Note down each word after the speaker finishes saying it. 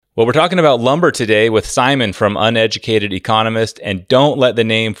Well, we're talking about lumber today with Simon from Uneducated Economist, and don't let the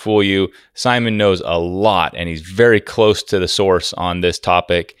name fool you. Simon knows a lot, and he's very close to the source on this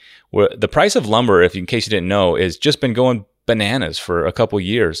topic. The price of lumber, in case you didn't know, has just been going bananas for a couple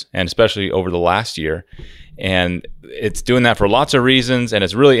years, and especially over the last year. And it's doing that for lots of reasons, and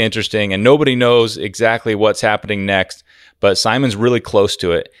it's really interesting, and nobody knows exactly what's happening next, but Simon's really close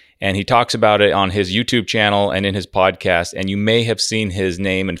to it. And he talks about it on his YouTube channel and in his podcast, and you may have seen his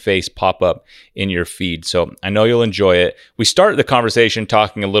name and face pop up in your feed. So I know you'll enjoy it. We started the conversation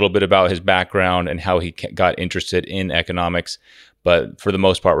talking a little bit about his background and how he got interested in economics, but for the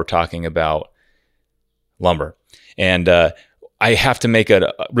most part, we're talking about lumber. And I have to make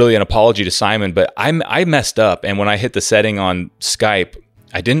really an apology to Simon, but I messed up, and when I hit the setting on Skype,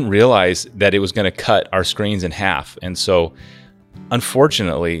 I didn't realize that it was going to cut our screens in half, and so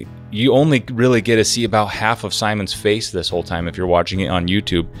unfortunately, you only really get to see about half of Simon's face this whole time if you're watching it on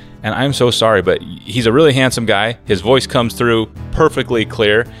YouTube. And I'm so sorry, but he's a really handsome guy. His voice comes through perfectly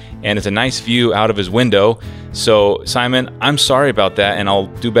clear, and it's a nice view out of his window. So, Simon, I'm sorry about that, and I'll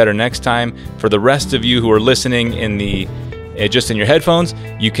do better next time. For the rest of you who are listening just in your headphones,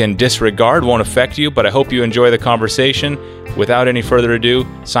 you can disregard, won't affect you, but I hope you enjoy the conversation. Without any further ado,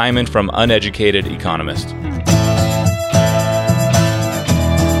 Simon from Uneducated Economist.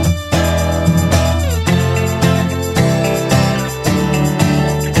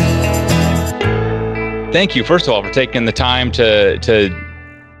 Thank you, first of all, for taking the time to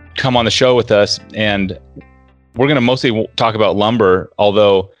come on the show with us. And we're going to mostly talk about lumber,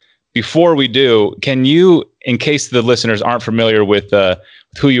 although before we do, can you, in case the listeners aren't familiar with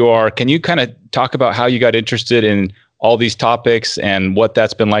who you are, can you kind of talk about how you got interested in all these topics and what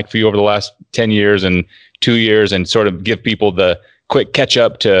that's been like for you over the last 10 years and 2 years, and sort of give people the quick catch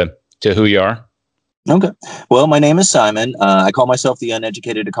up to who you are? Okay. Well, my name is Simon. I call myself the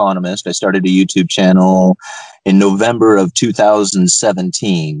Uneducated Economist. I started a YouTube channel in November of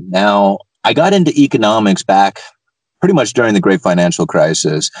 2017. Now, I got into economics back pretty much during the Great Financial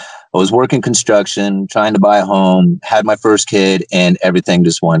Crisis. I was working construction, trying to buy a home, had my first kid, and everything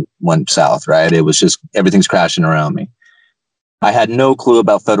just went south, right? It was just everything's crashing around me. I had no clue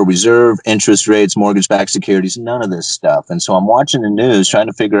about Federal Reserve, interest rates, mortgage-backed securities, none of this stuff. And so I'm watching the news, trying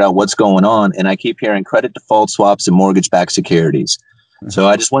to figure out what's going on. And I keep hearing credit default swaps and mortgage-backed securities. So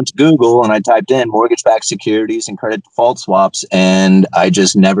I just went to Google and I typed in mortgage-backed securities and credit default swaps. And I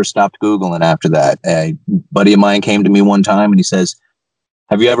just never stopped Googling after that. A buddy of mine came to me one time and he says,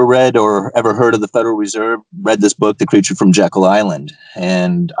 "Have you ever read or ever heard of the Federal Reserve? Read this book, The Creature from Jekyll Island?"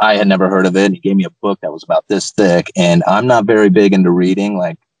 And I had never heard of it. And he gave me a book that was about this thick. And I'm not very big into reading.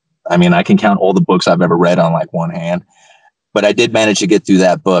 I can count all the books I've ever read on like one hand. But I did manage to get through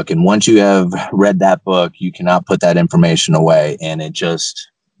that book. And once you have read that book, you cannot put that information away. And it just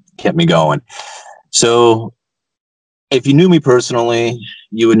kept me going. So if you knew me personally,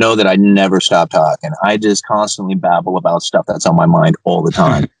 you would know that I never stop talking. I just constantly babble about stuff that's on my mind all the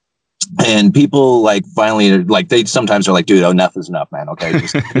time. And people finally they sometimes are like, "Dude, enough is enough, man. Okay."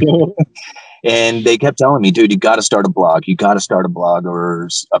 And they kept telling me, "Dude, you got to start a blog. You got to start a blog or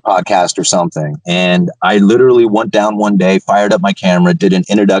a podcast or something." And I literally went down one day, fired up my camera, did an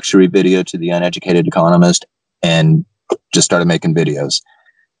introductory video to the Uneducated Economist, and just started making videos.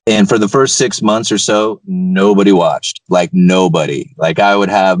 And for the first 6 months or so, nobody watched. Nobody. I would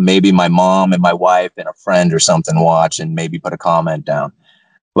have maybe my mom and my wife and a friend or something watch and maybe put a comment down.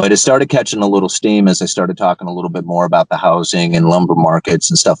 But it started catching a little steam as I started talking a little bit more about the housing and lumber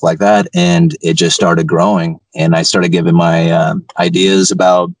markets and stuff like that. And it just started growing. And I started giving my ideas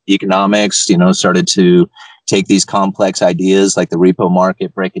about economics, started to take these complex ideas like the repo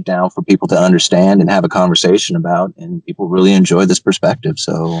market, break it down for people to understand and have a conversation about. And people really enjoy this perspective.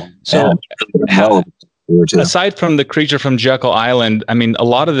 Aside from The Creature from Jekyll Island, a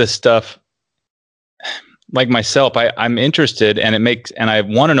lot of this stuff, like myself, I'm interested and I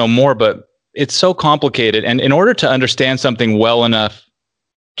want to know more, but it's so complicated. And in order to understand something well enough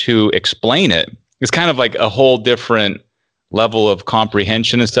to explain it, it's kind of like a whole different level of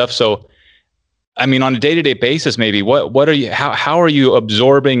comprehension and stuff. So, on a day-to-day basis, maybe what are you, how are you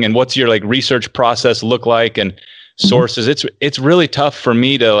absorbing, and what's your research process look like, and sources? It's really tough for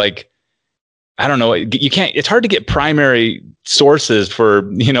me to I don't know. It's hard to get primary sources for,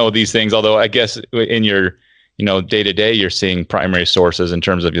 these things. Although I guess in your, day to day, you're seeing primary sources in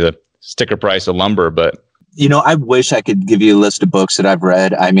terms of the sticker price of lumber. But, I wish I could give you a list of books that I've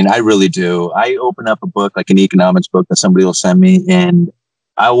read. I really do. I open up a book, like an economics book that somebody will send me, and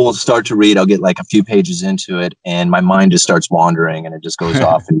I will start to read. I'll get like a few pages into it, and my mind just starts wandering, and it just goes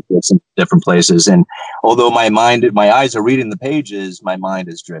off and gets in different places. And although my eyes are reading the pages, my mind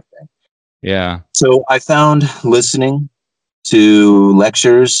is drifting. Yeah. So I found listening to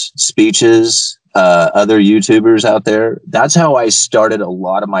lectures, speeches, other YouTubers out there. That's how I started a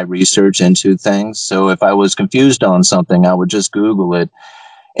lot of my research into things. So if I was confused on something, I would just Google it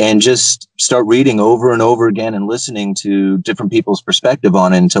and just start reading over and over again and listening to different people's perspective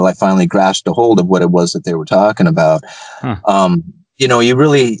on it until I finally grasped a hold of what it was that they were talking about. You know,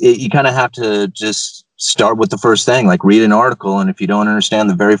 you kind of have to just start with the first thing, like read an article. And if you don't understand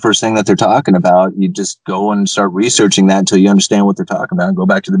the very first thing that they're talking about, you just go and start researching that until you understand what they're talking about, and go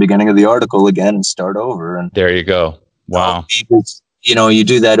back to the beginning of the article again and start over. And there you go. Wow. You know, you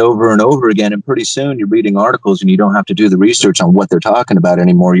do that over and over again, and pretty soon you're reading articles and you don't have to do the research on what they're talking about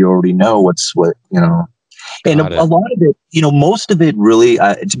anymore. You already know what, you know, and a lot of it, you know, most of it really,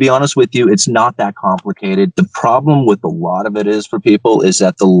 to be honest with you, it's not that complicated. The problem with a lot of it is for people is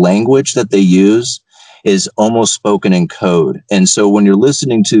that the language that they use is almost spoken in code. And so when you're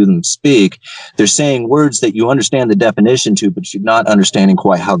listening to them speak, they're saying words that you understand the definition to, but you're not understanding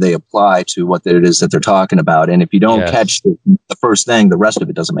quite how they apply to what it is that they're talking about. And if you don't catch the first thing, the rest of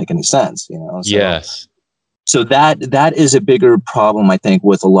it doesn't make any sense, you know? So, So that is a bigger problem, I think,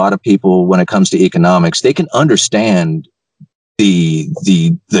 with a lot of people when it comes to economics. They can understand the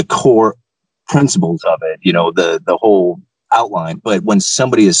core principles of it, you know, the whole outline. But when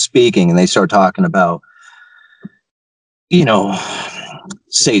somebody is speaking and they start talking about, you know,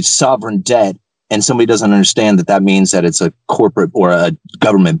 say sovereign debt, and somebody doesn't understand that means that it's a corporate or a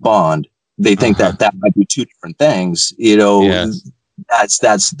government bond, they think that might be two different things, you know. That's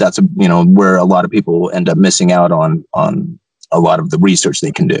a, you know, where a lot of people end up missing out on a lot of the research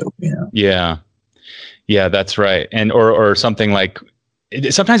they can do, you know. Yeah, that's right. And or something like,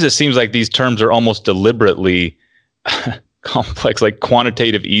 sometimes it seems like these terms are almost deliberately complex, like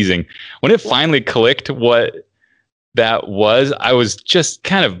quantitative easing. When it finally clicked what that was, I was just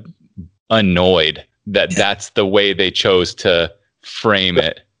kind of annoyed that that's the way they chose to frame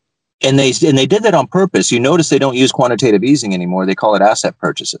it. And they did that on purpose. You notice they don't use quantitative easing anymore. They call it asset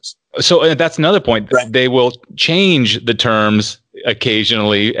purchases. So that's another point. Right. They will change the terms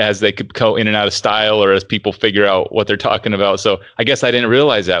occasionally as they could go in and out of style, or as people figure out what they're talking about. So I guess I didn't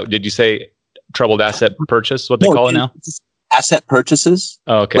realize that. Did you say troubled asset purchase? What they call it now? Asset purchases.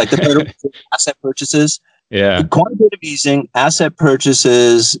 Oh, okay. Like the federal asset purchases. Yeah. Quantitative easing, asset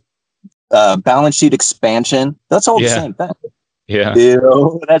purchases, balance sheet expansion. That's all the same thing. Yeah. You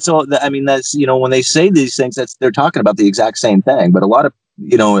know, that's all. I mean, that's, you know, when they say these things, they're talking about the exact same thing. But a lot of,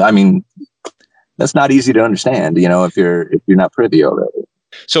 you know, I mean, that's not easy to understand, you know, if you're not privy already.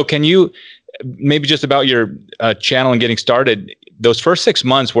 So can you maybe just about your channel and getting started, those first 6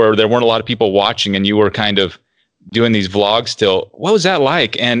 months where there weren't a lot of people watching and you were kind of doing these vlogs still, what was that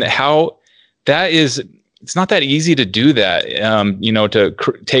like? And how that is, it's not that easy to do that, you know, to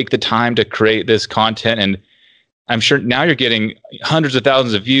take the time to create this content. And I'm sure now you're getting hundreds of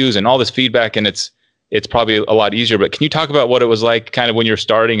thousands of views and all this feedback, and it's probably a lot easier. But can you talk about what it was like kind of when you're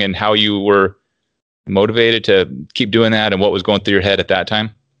starting and how you were motivated to keep doing that and what was going through your head at that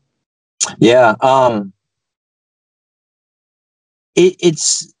time? Yeah.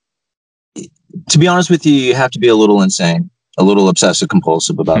 It's to be honest with you, you have to be a little insane, a little obsessive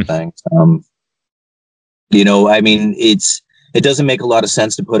compulsive about things. You know, I mean, it doesn't make a lot of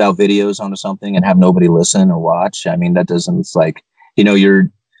sense to put out videos onto something and have nobody listen or watch. I mean, that doesn't, it's like, you know,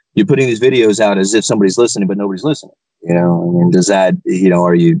 you're putting these videos out as if somebody's listening, but nobody's listening. You know, I mean, does that, you know,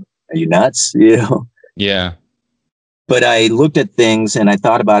 are you nuts? You know? Yeah. But I looked at things and I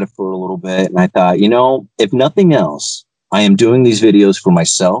thought about it for a little bit, and I thought, you know, if nothing else, I am doing these videos for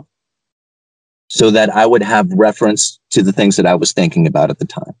myself so that I would have reference to the things that I was thinking about at the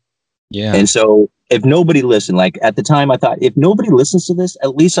time. Yeah. And so if nobody listened, like at the time I thought, if nobody listens to this,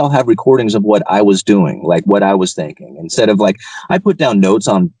 at least I'll have recordings of what I was doing, like what I was thinking, instead of like, I put down notes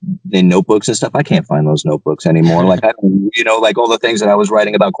in notebooks and stuff. I can't find those notebooks anymore. Like, I don't, you know, like all the things that I was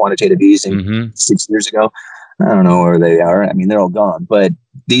writing about quantitative easing 6 years ago, I don't know where they are. I mean, they're all gone, but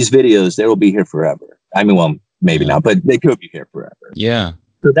these videos, they will be here forever. I mean, well, maybe not, but they could be here forever. Yeah.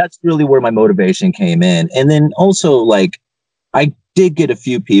 So that's really where my motivation came in. And then also, like, I did get a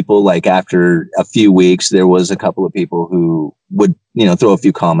few people, like after a few weeks, there was a couple of people who would, you know, throw a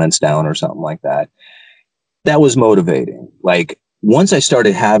few comments down or something like that. That was motivating. Like, once I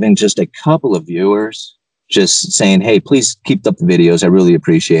started having just a couple of viewers just saying, hey, please keep up the videos, I really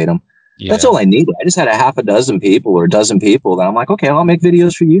appreciate them. Yeah. That's all I needed. I just had a half a dozen people or a dozen people that I'm like, okay, I'll make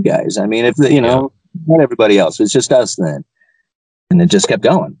videos for you guys. I mean, if you know, not everybody else, it's just us then. and it just kept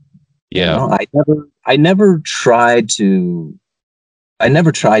going. Yeah. You know, I never tried to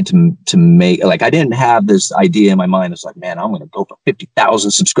make, like, I didn't have this idea in my mind. It's like, man, I'm going to go for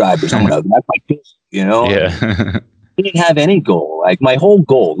 50,000 subscribers. I'm going to, that's my goal, you know? Yeah. I didn't have any goal. Like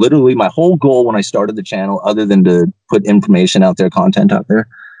literally my whole goal when I started the channel, other than to put information out there, content out there,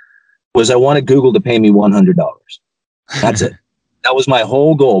 was I wanted Google to pay me $100. That's it. That was my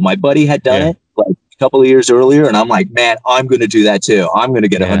whole goal. My buddy had done it like a couple of years earlier, and I'm like, man, I'm going to do that too. I'm going to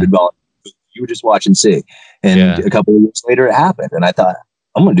get $100. You just watch and see. And a couple of years later, it happened, and I thought,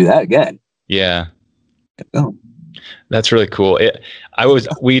 I'm going to do that again. Yeah. Oh. That's really cool. I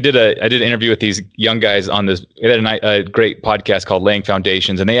did an interview with these young guys on this. We had a great podcast called Laying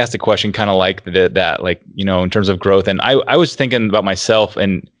Foundations, and they asked a question kind of like that, like, you know, in terms of growth. And I was thinking about myself,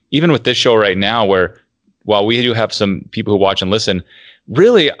 and even with this show right now, where while we do have some people who watch and listen,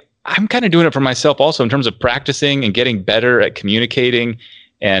 really, I'm kind of doing it for myself also in terms of practicing and getting better at communicating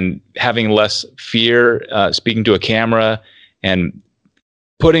and having less fear, speaking to a camera and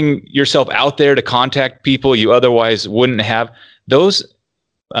putting yourself out there to contact people you otherwise wouldn't have. Those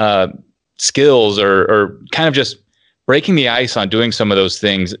skills or kind of just breaking the ice on doing some of those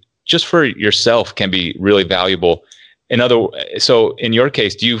things just for yourself can be really valuable. So in your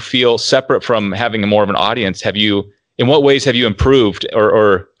case, do you feel separate from having more of an audience? In what ways have you improved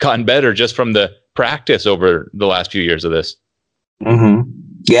or gotten better just from the practice over the last few years of this? Mm-hmm.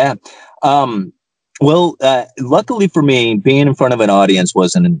 Yeah. Well, luckily for me, being in front of an audience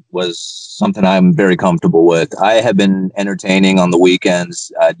was something I'm very comfortable with. I have been entertaining on the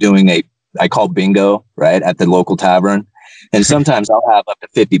weekends, doing I call bingo, right, at the local tavern. And sometimes I'll have up to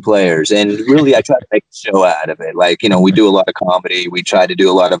 50 players, and really I try to make a show out of it. Like, you know, we do a lot of comedy. We try to do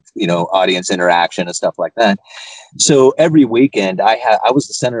a lot of, you know, audience interaction and stuff like that. So every weekend I was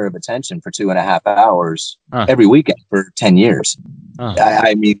the center of attention for 2.5 hours every weekend for 10 years.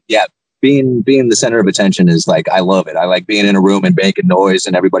 I mean, yeah. Being the center of attention is like, I love it. I like being in a room and making noise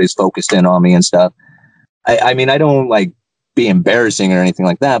and everybody's focused in on me and stuff. I mean, I don't like be embarrassing or anything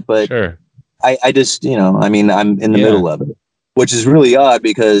like that, but sure. I just, you know, I mean, I'm in the middle of it, which is really odd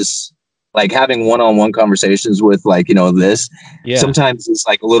because like having one-on-one conversations with, like, you know, this, sometimes it's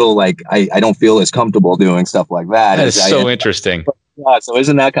like a little like, I don't feel as comfortable doing stuff like that. That is so interesting. So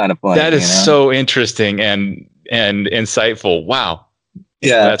isn't that kind of fun? That is so interesting and insightful. Wow.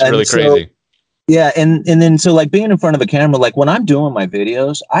 Yeah, that's really crazy. Yeah, and then so like being in front of a camera, like when I'm doing my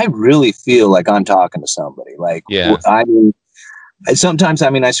videos, I really feel like I'm talking to somebody. Like, I mean, sometimes, I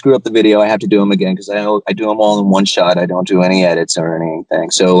mean, I screw up the video. I have to do them again because I do them all in one shot. I don't do any edits or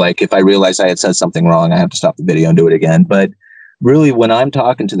anything. So like if I realize I had said something wrong, I have to stop the video and do it again. But really, when I'm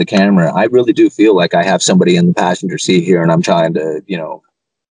talking to the camera, I really do feel like I have somebody in the passenger seat here, and I'm trying to, you know,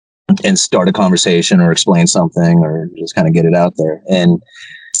 and start a conversation or explain something or just kind of get it out there. And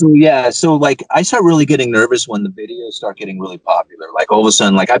so like I start really getting nervous when the videos start getting really popular. Like all of a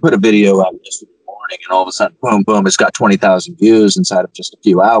sudden, like I put a video out yesterday morning and all of a sudden, boom, boom, it's got 20,000 views inside of just a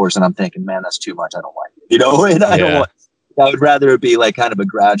few hours. And I'm thinking, man, that's too much. I don't like it, you know, and I would rather it be like kind of a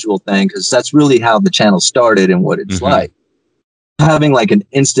gradual thing, because that's really how the channel started and what it's like. Having like an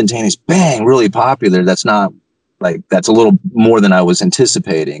instantaneous bang, really popular, that's not like, that's a little more than I was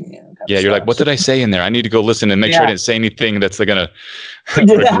anticipating. You know, you're like, what did I say in there? I need to go listen and make sure I didn't say anything that's going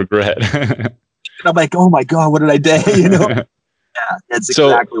to regret. And I'm like, oh my God, what did I say? You know? That's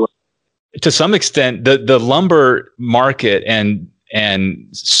exactly what. To some extent, the lumber market and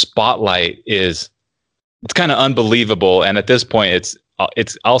spotlight it's kind of unbelievable. And at this point,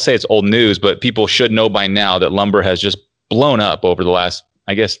 I'll say it's old news, but people should know by now that lumber has just blown up over the last,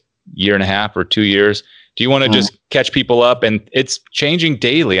 I guess, 1.5 or 2 years. Do you want to just catch people up? And it's changing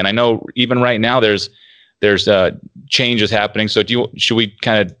daily. And I know even right now there's changes happening. So should we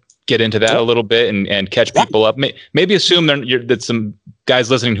kind of get into that a little bit and catch people up? Maybe assume that some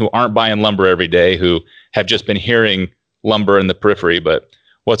guys listening who aren't buying lumber every day, who have just been hearing lumber in the periphery, but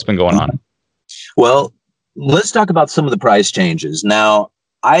what's been going on? Well, let's talk about some of the price changes. Now,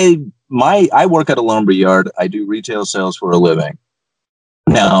 I work at a lumber yard. I do retail sales for a living.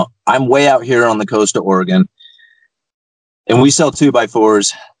 Now, I'm way out here on the coast of Oregon, and we sell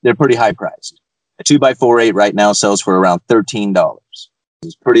 2x4s. They're pretty high priced. A 2x4 8 right now sells for around $13.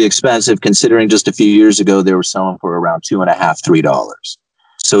 It's pretty expensive considering just a few years ago they were selling for around $2.50, $3.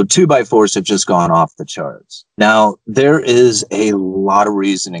 So 2x4s have just gone off the charts. Now, there is a lot of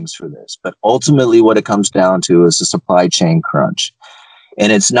reasonings for this, but ultimately what it comes down to is a supply chain crunch.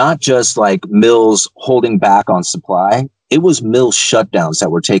 And it's not just like mills holding back on supply. It was mill shutdowns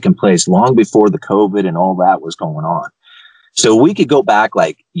that were taking place long before the COVID and all that was going on. So we could go back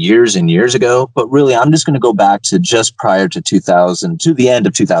like years and years ago, but really I'm just going to go back to just prior to 2000, to the end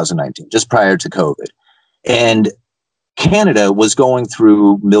of 2019, just prior to COVID. And Canada was going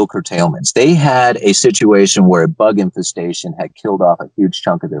through mill curtailments. They had a situation where a bug infestation had killed off a huge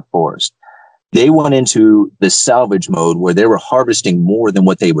chunk of their forest. They went into the salvage mode where they were harvesting more than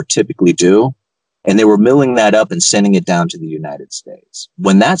what they would typically do. And they were milling that up and sending it down to the United States.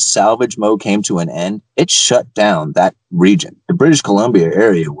 When that salvage mode came to an end, it shut down that region. The British Columbia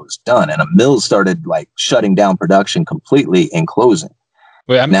area was done, and a mill started like shutting down production completely and closing.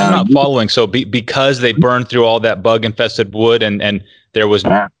 Wait, I'm not following. So because they burned through all that bug infested wood and there was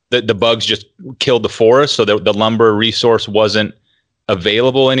the bugs just killed the forest. So the lumber resource wasn't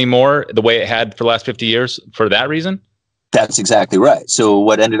available anymore the way it had for the last 50 years for that reason. That's exactly right. So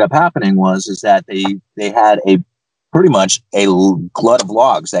what ended up happening was that they had a pretty much a glut of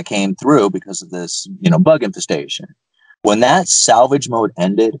logs that came through because of this, bug infestation. When that salvage mode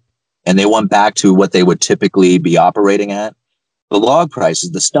ended and they went back to what they would typically be operating at, the log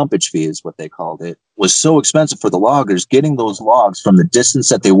prices, the stumpage fee is what they called it, was so expensive for the loggers. Getting those logs from the distance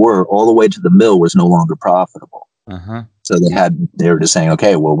that they were all the way to the mill was no longer profitable. So they were just saying,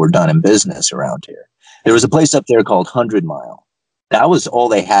 okay, well, we're done in business around here. There was a place up there called 100 Mile. That was all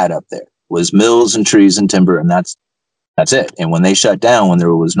they had up there was mills and trees and timber. And that's it. And when they shut down, when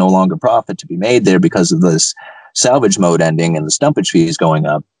there was no longer profit to be made there because of this salvage mode ending and the stumpage fees going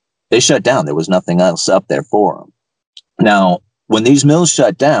up, they shut down. There was nothing else up there for them. Now, when these mills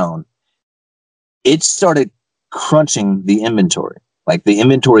shut down, it started crunching the inventory. Like the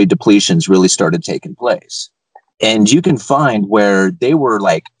inventory depletions really started taking place. And you can find where they were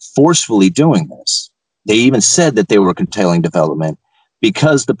like forcefully doing this. They even said that they were curtailing development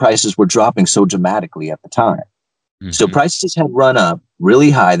because the prices were dropping so dramatically at the time. So prices had run up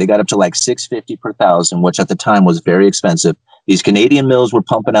really high. They got up to like $650 per thousand, which at the time was very expensive. These Canadian mills were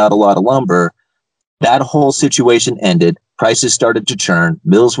pumping out a lot of lumber. That whole situation ended. Prices started to churn.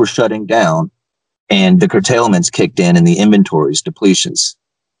 Mills were shutting down, and the curtailments kicked in and the inventories depletions.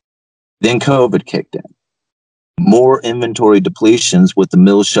 Then COVID kicked in. More inventory depletions with the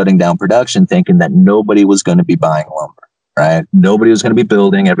mills shutting down production, thinking that nobody was going to be buying lumber, right? Nobody was going to be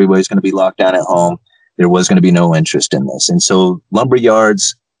building. Everybody's going to be locked down at home. There was going to be no interest in this. And so lumber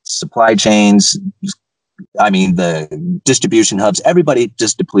yards, supply chains, the distribution hubs, everybody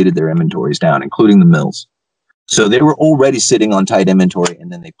just depleted their inventories down, including the mills. So they were already sitting on tight inventory,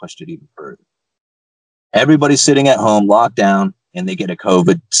 and then they pushed it even further. Everybody's sitting at home, locked down, and they get a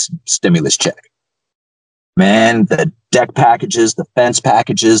COVID stimulus check. Man, the deck packages, the fence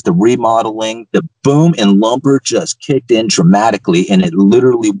packages, the remodeling, the boom in lumber just kicked in dramatically, and it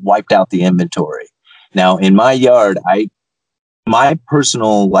literally wiped out the inventory. Now, in my yard, my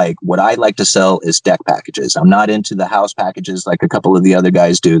personal, what I like to sell is deck packages. I'm not into the house packages like a couple of the other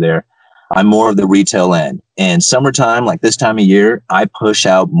guys do there. I'm more of the retail end. And summertime, like this time of year, I push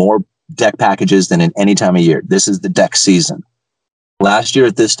out more deck packages than in any time of year. This is the deck season. Last year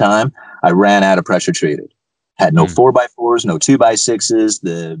at this time, I ran out of pressure treated. Had no 4x4s, no 2x6s.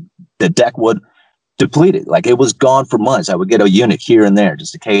 The deck wood depleted. Like it was gone for months. I would get a unit here and there,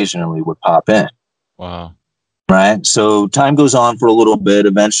 just occasionally would pop in. Wow. Right. So time goes on for a little bit.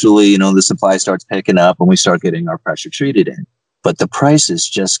 Eventually, the supply starts picking up and we start getting our pressure treated in. But the prices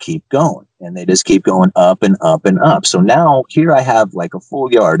just keep going and they just keep going up and up and up. So now here I have like a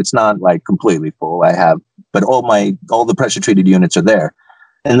full yard. It's not like completely full. But all the pressure treated units are there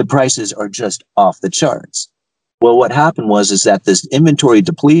and the prices are just off the charts. Well, what happened was that this inventory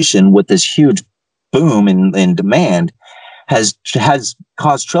depletion with this huge boom in demand has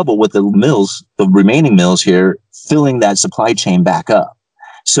caused trouble with the mills, the remaining mills here, filling that supply chain back up.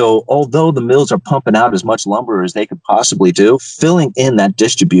 So although the mills are pumping out as much lumber as they could possibly do, filling in that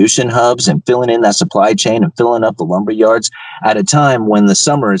distribution hubs and filling in that supply chain and filling up the lumber yards at a time when the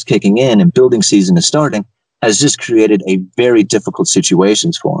summer is kicking in and building season is starting has just created a very difficult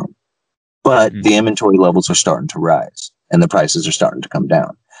situations for them. But the inventory levels are starting to rise and the prices are starting to come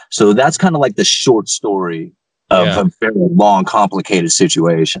down. So that's kind of like the short story of a very long, complicated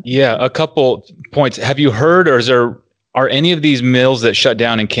situation. Yeah, a couple points. Have you heard, or are any of these mills that shut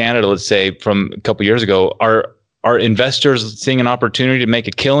down in Canada, let's say from a couple years ago, are investors seeing an opportunity to make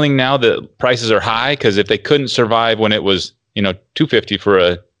a killing now that prices are high? Because if they couldn't survive when it was, $250 for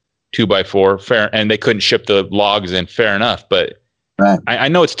a 2x4, fair, and they couldn't ship the logs in, fair enough. But right. I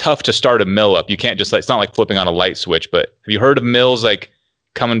know it's tough to start a mill up. You can't just it's not like flipping on a light switch. But have you heard of mills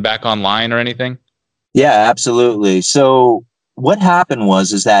coming back online or anything? Yeah, absolutely. So what happened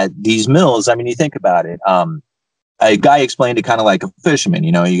was that these mills, you think about it, a guy explained it kind of like a fisherman,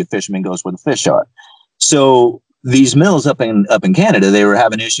 a fisherman goes where the fish are. So these mills up in Canada, they were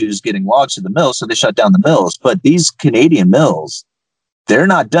having issues getting logs to the mills, so they shut down the mills. But these Canadian mills, they're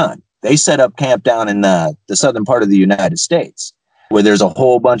not done. They set up camp down in the southern part of the United States, where there's a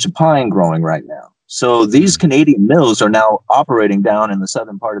whole bunch of pine growing right now. So these Canadian mills are now operating down in the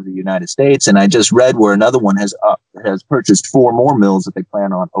southern part of the United States. And I just read where another one has purchased 4 more mills that they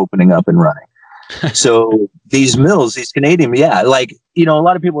plan on opening up and running. So these mills, these Canadian, like, a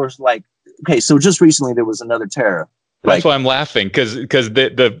lot of people are like, okay, so just recently there was another tariff. That's why I'm laughing, because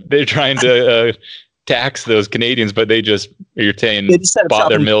they're trying to tax those Canadians, but you're saying bought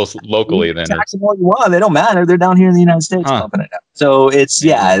their mills locally. Then tax them all you want, they don't matter. They're down here in the United States pumping it out. So it's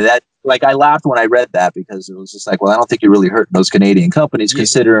that. Like, I laughed when I read that, because it was just like, well, I don't think you're really hurting those Canadian companies,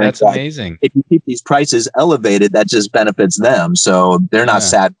 considering that's amazing. If you keep these prices elevated, that just benefits them. So they're not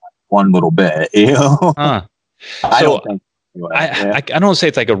sad one little bit. I don't think. I don't say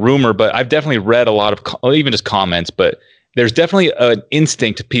it's like a rumor, but I've definitely read a lot of even just comments. But there's definitely an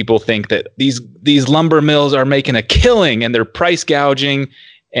instinct. People think that these lumber mills are making a killing and they're price gouging,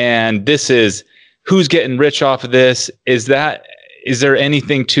 and this is who's getting rich off of this. Is there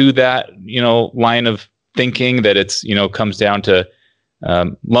anything to that, line of thinking that it's, comes down to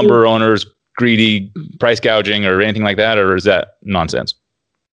lumber owners greedy price gouging or anything like that, or is that nonsense?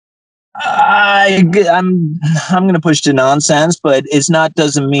 I'm going to push to nonsense, but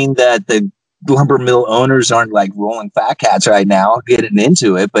doesn't mean that the lumber mill owners aren't like rolling fat cats right now getting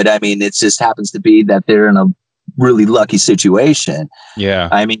into it. But I mean, it just happens to be that they're in a really lucky situation. Yeah.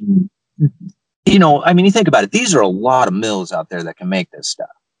 I mean, you think about it. These are a lot of mills out there that can make this stuff.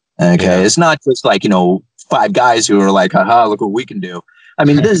 Okay. Yeah. It's not just like, 5 guys who are like, haha, look what we can do. I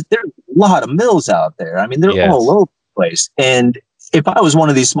mean, there's a lot of mills out there. I mean, they're all over the place. And if I was one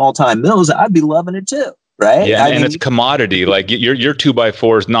of these small time mills, I'd be loving it too. Right. Yeah. And it's commodity. Like your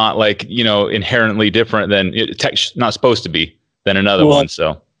 2x4 is not like, inherently different than it's not supposed to be than another one.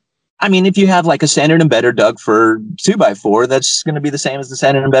 So. I mean, if you have like a Sandard and Better Doug for 2x4, that's going to be the same as the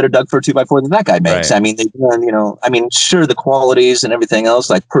Sandard and Better Doug for 2x4 that guy makes. Right. I mean, sure, the qualities and everything else,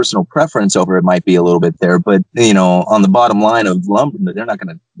 like personal preference over it might be a little bit there, but on the bottom line of lumber, they're not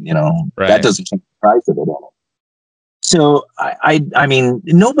going to, that doesn't change the price of it. So I mean,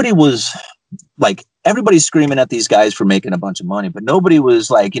 nobody was like, everybody's screaming at these guys for making a bunch of money, but nobody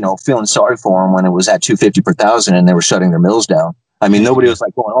was like, feeling sorry for them when it was at $250 per thousand and they were shutting their mills down. I mean, nobody was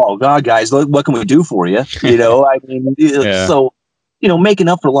like going, "Oh God, guys, what can we do for you?" I mean, so making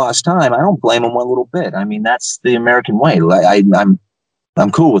up for lost time. I don't blame them one little bit. I mean, that's the American way.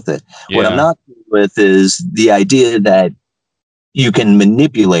 I'm cool with it. Yeah. What I'm not cool with is the idea that you can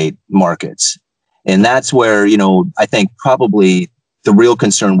manipulate markets, and that's where I think probably the real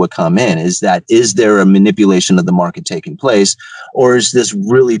concern would come in is there a manipulation of the market taking place, or is this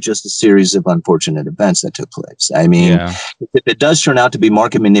really just a series of unfortunate events that took place? I mean, if it does turn out to be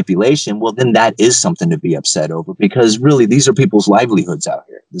market manipulation, well, then that is something to be upset over, because really these are people's livelihoods out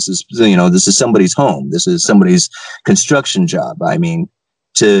here. This is, this is somebody's home. This is somebody's construction job. I mean,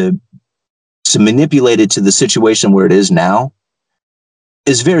 to manipulate it to the situation where it is now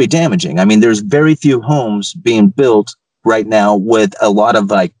is very damaging. I mean, there's very few homes being built right now with a lot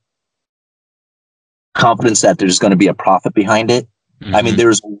of like confidence that there's going to be a profit behind it. Mm-hmm. I mean,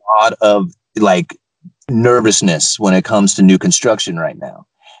 there's a lot of like nervousness when it comes to new construction right now,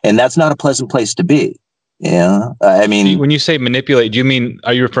 and that's not a pleasant place to be. Yeah. I mean, when you say manipulate, do you mean,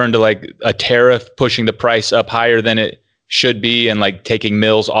 are you referring to like a tariff pushing the price up higher than it should be and like taking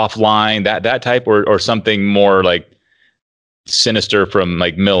mills offline, that type, or something more like sinister from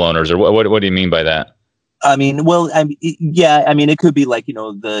like mill owners, or what do you mean by that? I mean, well, it could be like,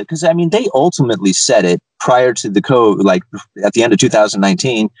 because I mean, they ultimately said it prior to the code, like at the end of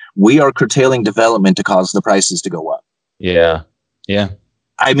 2019, we are curtailing development to cause the prices to go up. Yeah. Yeah.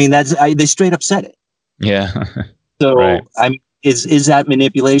 I mean, they straight up said it. Yeah. So, right. I mean, is that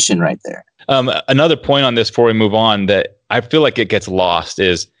manipulation right there? Another point on this before we move on that I feel like it gets lost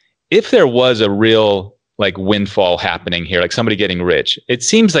is if there was a real like windfall happening here, like somebody getting rich, it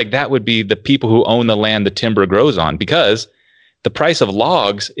seems like that would be the people who own the land the timber grows on, because the price of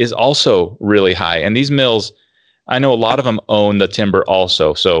logs is also really high. And these mills, I know a lot of them own the timber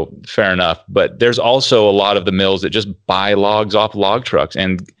also, so fair enough. But there's also a lot of the mills that just buy logs off log trucks.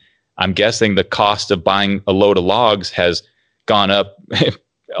 And I'm guessing the cost of buying a load of logs has gone up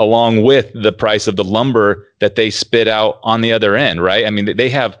along with the price of the lumber that they spit out on the other end, right? I mean, they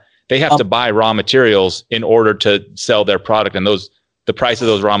have to buy raw materials in order to sell their product, and the price of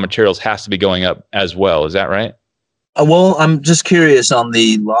those raw materials has to be going up as well. Is that right? Well, I'm just curious on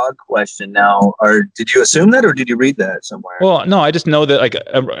the log question now. Did you assume that, or did you read that somewhere? Well, no, I just know that like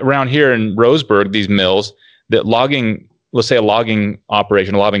around here in Roseburg, these mills, that logging, let's say a logging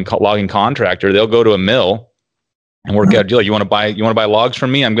operation, a logging contractor, they'll go to a mill and work out a deal. You want to buy logs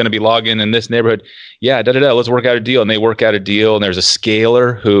from me? I'm going to be logging in this neighborhood. Yeah, let's work out a deal. And they work out a deal. And there's a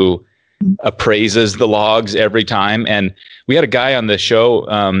scaler who appraises the logs every time. And we had a guy on the show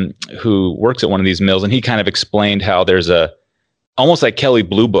who works at one of these mills, and he kind of explained how there's almost like Kelley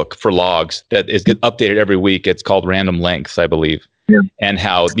Blue Book for logs that is updated every week. It's called Random Lengths, I believe. Yeah. And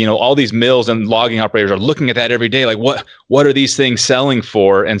how, all these mills and logging operators are looking at that every day. Like, what are these things selling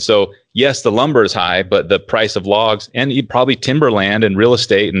for? And so, yes, the lumber is high, but the price of logs and probably timberland and real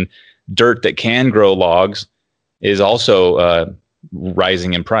estate and dirt that can grow logs is also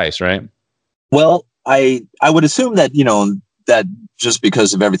rising in price, right? Well, I would assume that, that just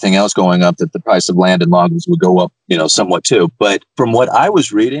because of everything else going up, that the price of land and logs would go up, somewhat too. But from what I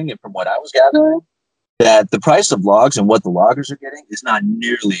was reading and from what I was gathering, that the price of logs and what the loggers are getting is not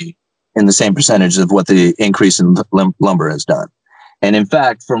nearly in the same percentage of what the increase in lumber has done. And in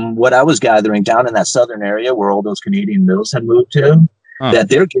fact, from what I was gathering down in that southern area where all those Canadian mills had moved to, that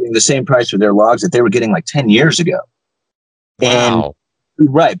they're getting the same price for their logs that they were getting like 10 years ago. Wow.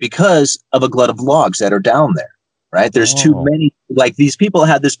 And right, because of a glut of logs that are down there, right? There's too many, like these people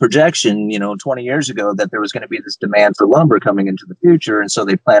had this projection, 20 years ago that there was going to be this demand for lumber coming into the future. And so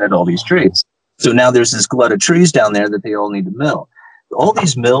they planted all these trees. So now there's this glut of trees down there that they all need to mill. All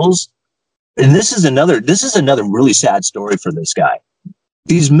these mills, and this is another really sad story for this guy.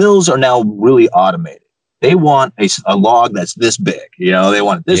 These mills are now really automated. They want a log that's this big, they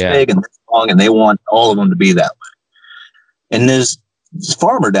want it this big and this long, and they want all of them to be that way. And there's this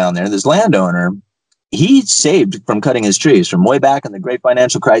farmer down there, this landowner, he saved from cutting his trees from way back in the great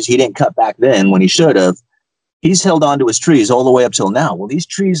financial crisis. He didn't cut back then when he should have. He's held on to his trees all the way up till now. Well, these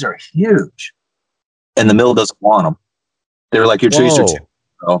trees are huge. And the mill doesn't want them. They're like, your trees are too.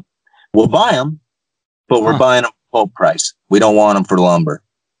 So we'll buy them, but we're buying them full price. We don't want them for lumber.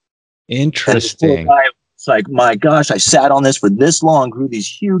 Interesting. It's like, my gosh, I sat on this for this long, grew these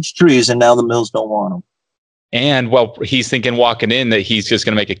huge trees, and now the mills don't want them. And he's thinking walking in that he's just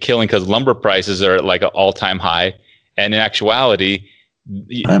going to make a killing because lumber prices are at like an all-time high. And in actuality,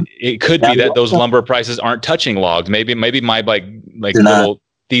 it could be that those lumber prices aren't touching logs. Maybe my like little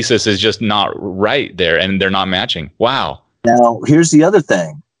thesis is just not right there, and they're not matching. Wow. Now, here's the other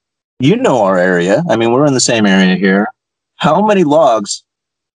thing. Our area. I mean, we're in the same area here. How many logs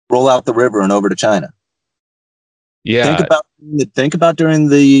roll out the river and over to China? Yeah. Think about during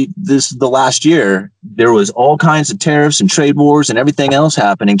the last year, there was all kinds of tariffs and trade wars and everything else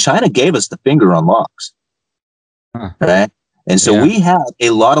happening. China gave us the finger on logs. Right? And so we have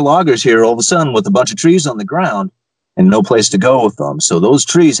a lot of loggers here all of a sudden with a bunch of trees on the ground and no place to go with them. So those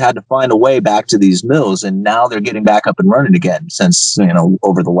trees had to find a way back to these mills, and now they're getting back up and running again since,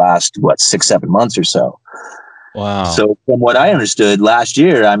 over the last, 6-7 months or so. Wow. So from what I understood last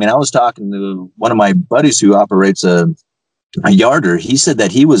year, I was talking to one of my buddies who operates a yarder. He said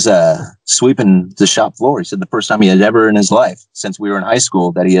that he was sweeping the shop floor. He said the first time he had ever in his life since we were in high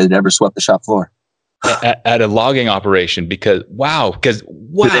school that he had ever swept the shop floor. At a logging operation because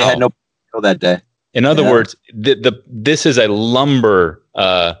they had no people that day. In other words, this is a lumber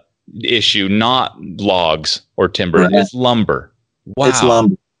issue, not logs or timber. Right. It's lumber. Wow.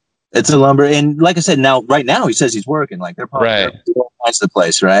 It's a lumber. And like I said, right now he says he's working. Like they're probably all kinds of the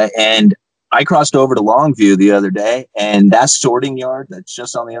place, right? And I crossed over to Longview the other day, and that sorting yard that's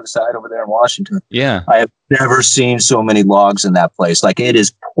just on the other side over there in Washington. Yeah. I have never seen so many logs in that place. Like it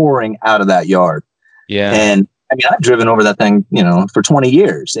is pouring out of that yard. Yeah. And I've driven over that thing, for 20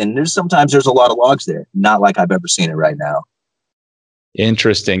 years, and sometimes there's a lot of logs there. Not like I've ever seen it right now.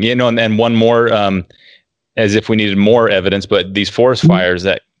 Interesting. And one more, as if we needed more evidence, but these forest fires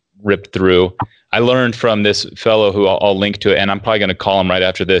that ripped through, I learned from this fellow who I'll link to it, and I'm probably going to call him right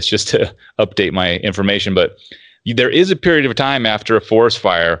after this just to update my information. But there is a period of time after a forest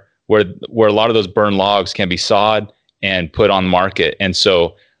fire where a lot of those burned logs can be sawed and put on the market. And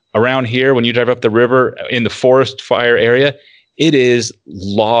so around here, when you drive up the river in the forest fire area, it is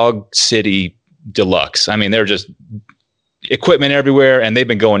log city deluxe. They're just equipment everywhere, and they've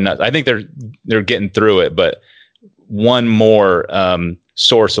been going nuts. I think they're getting through it, but one more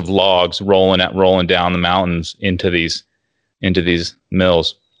source of logs rolling down the mountains into these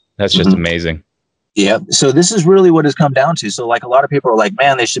mills. That's just amazing. Yeah. So this is really what it's come down to. So like a lot of people are like,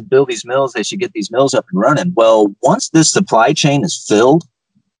 man, they should build these mills. They should get these mills up and running. Well, once this supply chain is filled,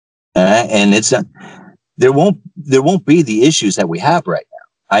 and there won't be the issues that we have right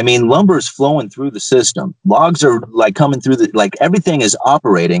now. I mean, lumber is flowing through the system. Logs are like coming through like everything is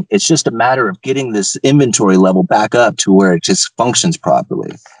operating. It's just a matter of getting this inventory level back up to where it just functions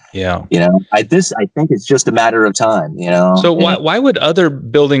properly. Yeah. I think it's just a matter of time, So why would other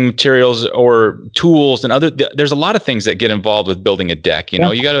building materials or tools and there's a lot of things that get involved with building a deck, you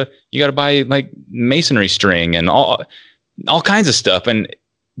gotta buy like masonry string and all kinds of stuff. And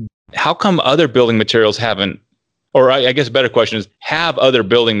how come other building materials haven't, or I guess a better question is, have other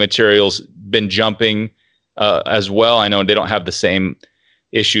building materials been jumping as well? I know they don't have the same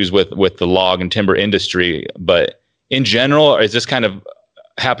issues with the log and timber industry, but in general, is this kind of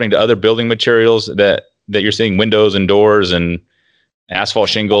happening to other building materials that you're seeing, windows and doors and asphalt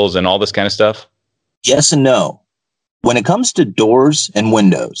shingles and all this kind of stuff? Yes and no. When it comes to doors and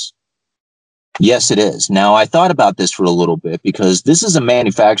windows, yes, it is. Now, I thought about this for a little bit because this is a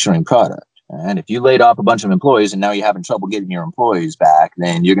manufacturing product. And if you laid off a bunch of employees and now you're having trouble getting your employees back,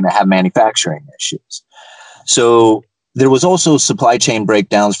 then you're going to have manufacturing issues. So there was also supply chain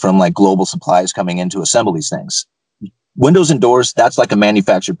breakdowns from like global supplies coming in to assemble these things. Windows and doors, that's like a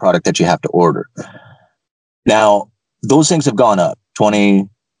manufactured product that you have to order. Now, those things have gone up 20%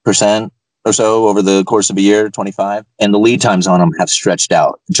 or so over the course of a year, 25, and the lead times on them have stretched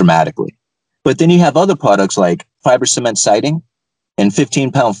out dramatically. But then you have other products like fiber cement siding and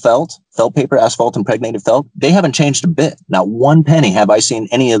 15-pound felt paper, asphalt impregnated felt. They haven't changed a bit. Not one penny have I seen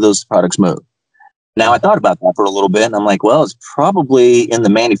any of those products move. Now, I thought about that for a little bit, and I'm like, well, it's probably in the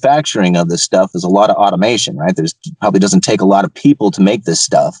manufacturing of this stuff. There's a lot of automation, right? There's probably doesn't take a lot of people to make this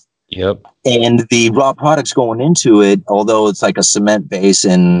stuff. Yep. And the raw products going into it, although it's like a cement base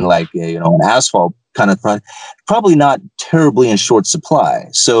and like, an asphalt kind of product, probably not terribly in short supply.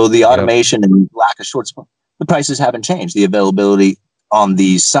 So the automation and lack of short supply, the prices haven't changed. The availability on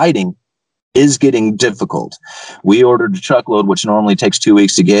the siding is getting difficult. We ordered a truckload, which normally takes 2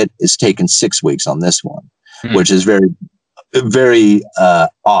 weeks to get. It's taken 6 weeks on this one, which is very, very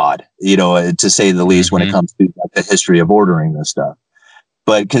odd, to say the least, when it comes to like, the history of ordering this stuff.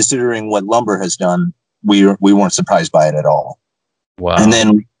 But considering what lumber has done, we weren't surprised by it at all. Wow. And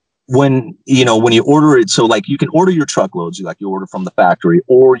then when you order it, so like you can order your truckloads, you order from the factory,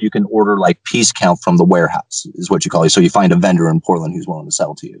 or you can order like piece count from the warehouse is what you call it. So you find a vendor in Portland who's willing to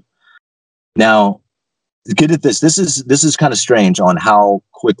sell to you. Now, get at this. This is kind of strange on how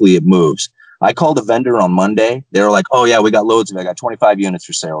quickly it moves. I called a vendor on Monday. They were like, "Oh yeah, we got loads of it. I got 25 units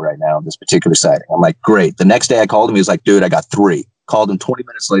for sale right now on this particular site." I'm like, "Great." The next day I called him. He was like, "Dude, I got 3." Called him 20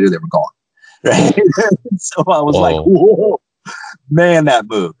 minutes later. They were gone. Right. So I was like, "Whoa, man, that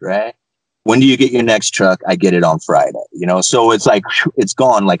moved." Right. When do you get your next truck? I get it on Friday, so it's like, it's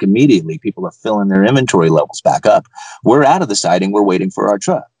gone like immediately. People are filling their inventory levels back up. We're out of the siding. We're waiting for our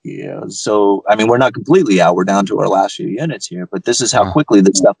truck. So, I mean, we're not completely out. We're down to our last few units here, but this is how quickly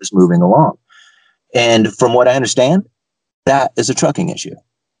this stuff is moving along. And from what I understand, that is a trucking issue.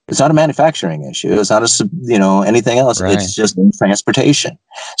 It's not a manufacturing issue. It's not anything else. Right. It's just transportation.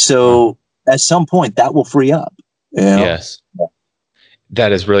 So at some point that will free up. Yes.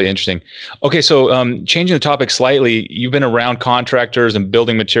 That is really interesting. Okay, so changing the topic slightly, you've been around contractors and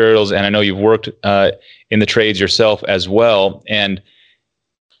building materials, and I know you've worked in the trades yourself as well. And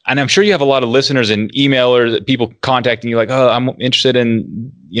I'm sure you have a lot of listeners and emailers, people contacting you like, "Oh, I'm interested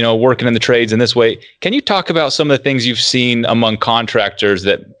in working in the trades in this way." Can you talk about some of the things you've seen among contractors,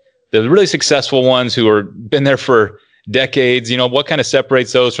 that the really successful ones who are been there for decades? What kind of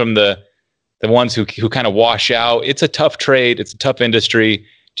separates those from the ones who kind of wash out? It's a tough trade. It's a tough industry.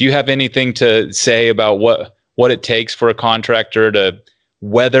 Do you have anything to say about what it takes for a contractor to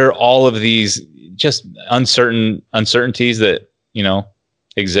weather all of these just uncertainties that,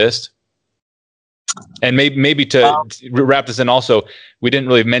 exist? And maybe to wrap this in also, we didn't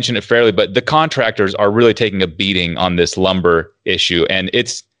really mention it fairly, but the contractors are really taking a beating on this lumber issue. And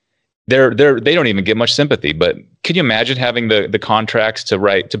they don't even get much sympathy, but can you imagine having the contracts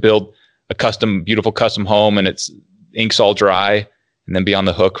to build a beautiful custom home, and its ink's all dry, and then be on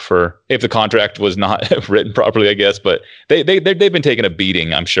the hook for, if the contract was not written properly, I guess. But they've been taking a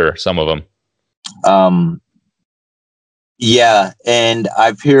beating, I'm sure, some of them. Yeah, and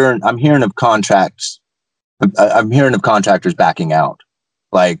I'm hearing of contracts. I'm hearing of contractors backing out,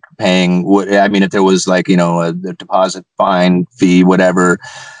 like paying if there was like a deposit, fine, fee, whatever.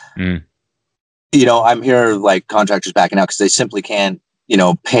 I'm hearing like contractors backing out because they simply can't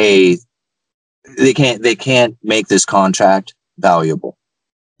pay. They can't make this contract valuable,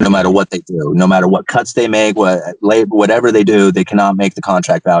 no matter what they do, no matter what cuts they make, whatever they do, they cannot make the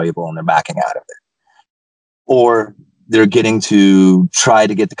contract valuable, and they're backing out of it. Or they're getting to try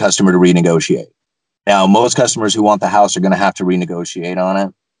to get the customer to renegotiate. Now, most customers who want the house are going to have to renegotiate on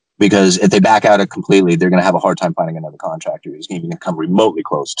it. because if they back out it completely, they're going to have a hard time finding another contractor who's even going to come remotely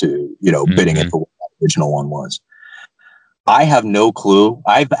close to, bidding it for what the original one was. I have no clue.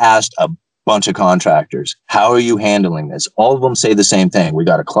 I've asked a bunch of contractors, how are you handling this? All of them say the same thing. We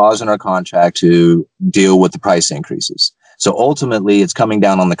got a clause in our contract to deal with the price increases. So ultimately, it's coming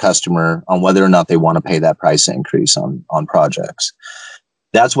down on the customer on whether or not they want to pay that price increase on projects.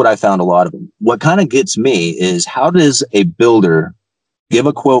 That's what I found a lot of them. What kind of gets me is, how does a builder give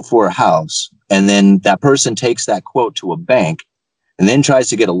a quote for a house, and then that person takes that quote to a bank and then tries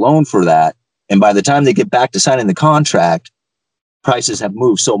to get a loan for that? And by the time they get back to signing the contract, prices have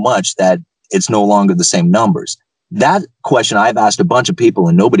moved so much that it's no longer the same numbers. That question I've asked a bunch of people,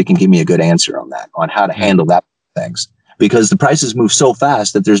 and nobody can give me a good answer on that, on how to handle that things, because the prices move so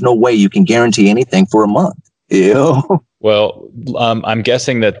fast that there's no way you can guarantee anything for a month. Well, I'm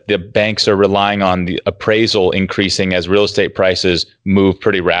guessing that the banks are relying on the appraisal increasing as real estate prices move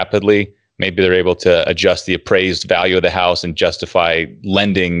pretty rapidly. Maybe they're able to adjust the appraised value of the house and justify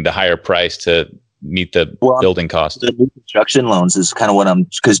lending the higher price to meet the building cost. The new construction loans is kind of what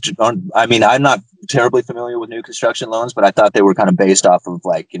I'm not terribly familiar with new construction loans, but I thought they were kind of based off of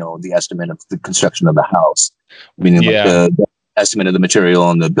the estimate of the construction of the house, meaning the estimate of the material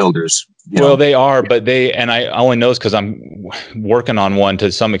and the builders. They are, but I only know this because I'm working on one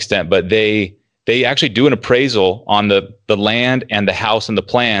to some extent, but they actually do an appraisal on the land and the house and the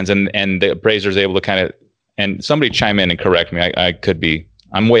plans, and the appraiser is able to kind of, and somebody chime in and correct me.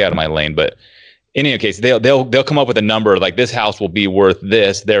 I'm way out of my lane, but in any case, they'll come up with a number like, this house will be worth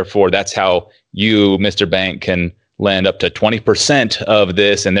this. Therefore, that's how you, Mr. Bank, can lend up to 20% of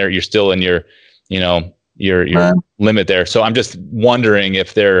this, and you're still in your limit there. So I'm just wondering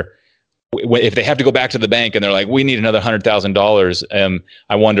if they have to go back to the bank and they're like, we need another $100,000.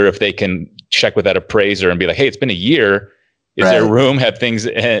 I wonder if they can check with that appraiser and be like, hey, it's been a year. Is there room? Have things,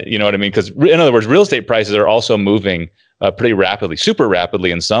 you know what I mean? Because in other words, real estate prices are also moving pretty rapidly, super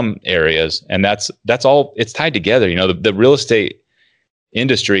rapidly in some areas. And that's all, it's tied together. The real estate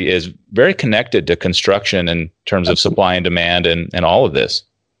industry is very connected to construction in terms of supply and demand and all of this.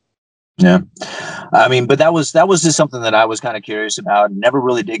 Yeah. I mean, but that was just something that I was kind of curious about. Never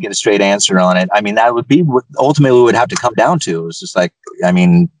really did get a straight answer on it. I mean, that would be what ultimately we would have to come down to. It was just like, I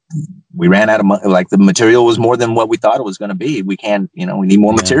mean, we ran out of the material was more than what we thought it was going to be. We can't, we need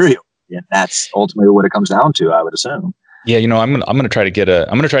more material. And that's ultimately what it comes down to, I would assume. Yeah, I'm gonna try to get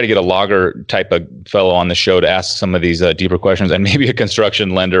a logger type of fellow on the show to ask some of these deeper questions, and maybe a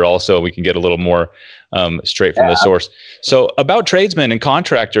construction lender also. We can get a little more straight from the source. So about tradesmen and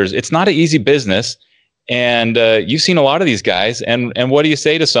contractors, it's not an easy business, and you've seen a lot of these guys. And what do you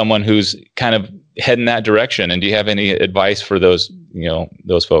say to someone who's kind of heading that direction? And do you have any advice for those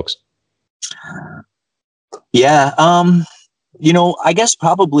folks? Yeah, I guess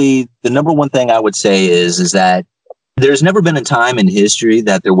probably the number one thing I would say is that there's never been a time in history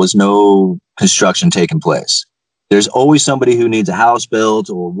that there was no construction taking place. There's always somebody who needs a house built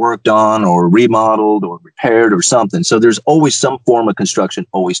or worked on or remodeled or repaired or something. So there's always some form of construction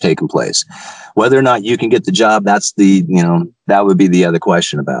always taking place. Whether or not you can get the job, that's that would be the other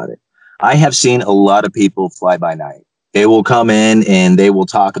question about it. I have seen a lot of people fly by night. They will come in and they will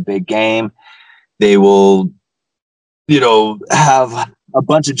talk a big game. They will, have a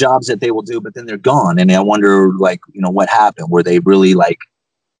bunch of jobs that they will do, but then they're gone. And I wonder, what happened? Were they really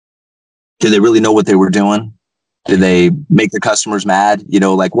did they really know what they were doing? Did they make the customers mad?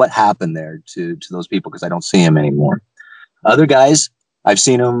 What happened there to those people? Because I don't see them anymore. Other guys, I've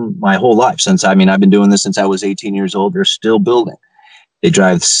seen them my whole life I've been doing this since I was 18 years old. They're still building. They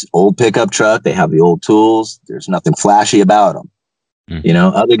drive this old pickup truck. They have the old tools. There's nothing flashy about them.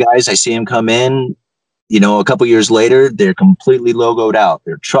 Mm-hmm. Other guys, I see them come in, a couple years later, they're completely logoed out.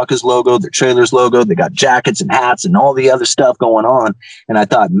 Their truck is logoed, their trailer's logoed. They got jackets and hats and all the other stuff going on. And I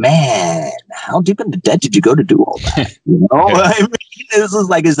thought, man, how deep into debt did you go to do all that? I mean, this is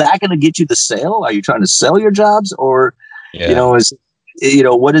is that going to get you the sale? Are you trying to sell your jobs, or, what's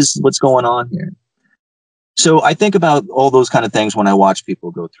going on here? So I think about all those kind of things when I watch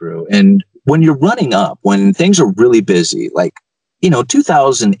people go through. And when you're running up, when things are really busy,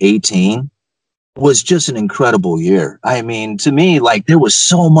 2018 was just an incredible year. I mean, to me, there was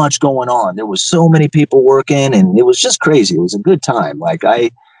so much going on. There was so many people working, and it was just crazy. It was a good time.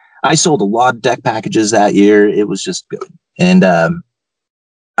 I sold a lot of deck packages that year. It was just good. And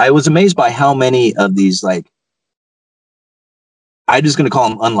I was amazed by how many of these, I'm just going to call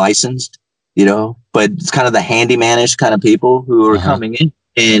them unlicensed, but it's kind of the handymanish kind of people who are coming in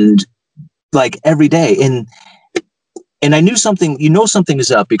and every day. And I knew something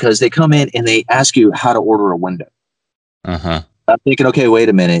is up because they come in and they ask you how to order a window. I'm thinking, okay, wait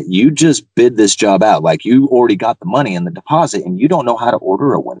a minute. You just bid this job out. Like you already got the money and the deposit and you don't know how to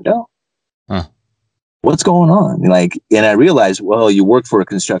order a window. Huh. What's going on? Like, and I realized, well, you worked for a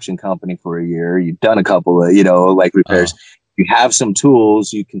construction company for a year. You've done a couple of, like repairs. You have some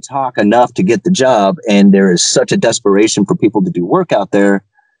tools. You can talk enough to get the job. And there is such a desperation for people to do work out there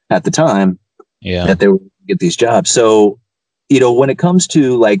at the time that they would get these jobs. So, when it comes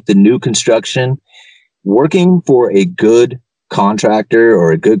to like the new construction, working for a good contractor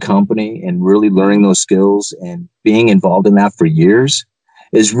or a good company and really learning those skills and being involved in that for years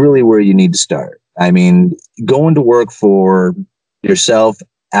is really where you need to start. I mean, going to work for yourself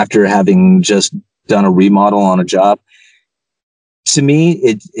after having just done a remodel on a job, to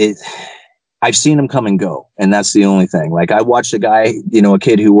me, I've seen them come and go. And that's the only thing. Like I watched a guy, a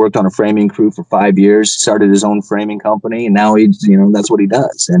kid who worked on a framing crew for 5 years, started his own framing company. And now that's what he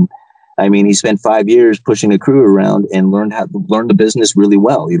does. And I mean, he spent 5 years pushing a crew around and learned the business really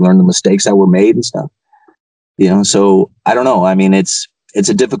well. He learned the mistakes that were made and stuff, so I don't know. I mean, it's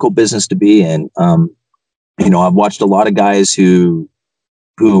a difficult business to be in. I've watched a lot of guys who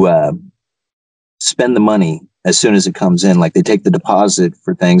spend the money as soon as it comes in. Like they take the deposit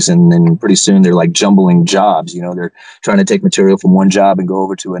for things and then pretty soon they're like jumbling jobs. They're trying to take material from one job and go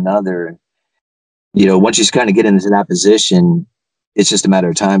over to another. And, once you kind of get into that position, it's just a matter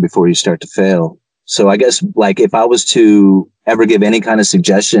of time before you start to fail. So I guess like if I was to ever give any kind of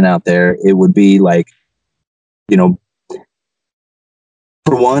suggestion out there, it would be like,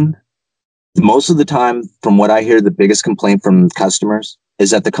 for one, most of the time from what I hear, the biggest complaint from customers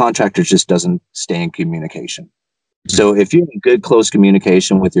is that the contractor just doesn't stay in communication. Mm-hmm. So if you're in good, close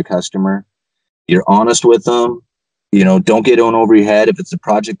communication with your customer, you're honest with them, don't get on over your head. If it's a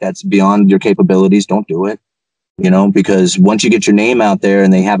project that's beyond your capabilities, don't do it. Because once you get your name out there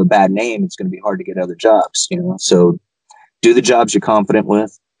and they have a bad name, it's going to be hard to get other jobs, so do the jobs you're confident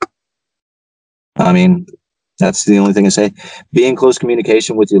with. I mean, that's the only thing I say. Be in close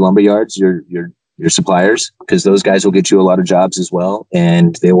communication with your lumber yards, your suppliers, because those guys will get you a lot of jobs as well.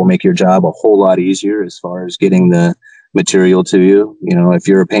 And they will make your job a whole lot easier as far as getting the material to you. If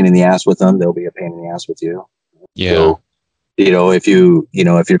you're a pain in the ass with them, they'll be a pain in the ass with you. Yeah. So, if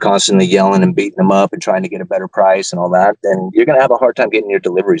you're constantly yelling and beating them up and trying to get a better price and all that, then you're going to have a hard time getting your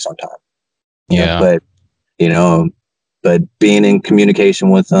deliveries on time. But being in communication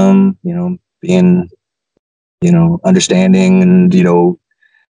with them, being, understanding and,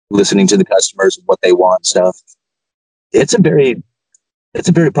 listening to the customers and what they want and stuff. It's a very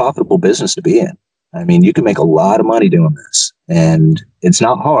profitable business to be in. I mean, you can make a lot of money doing this and it's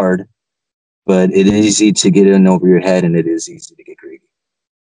not hard. But it is easy to get in over your head, and it is easy to get greedy.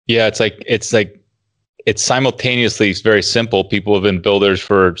 Yeah, it's simultaneously very simple. People have been builders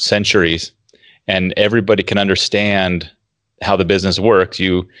for centuries, and everybody can understand how the business works.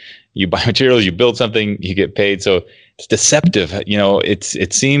 You buy materials, you build something, you get paid. So it's deceptive.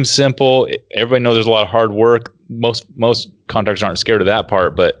 It seems simple. Everybody knows there's a lot of hard work. Most contractors aren't scared of that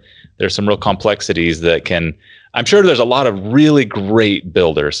part, but there's some real complexities that can. I'm sure there's a lot of really great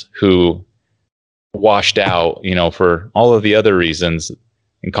builders who washed out, for all of the other reasons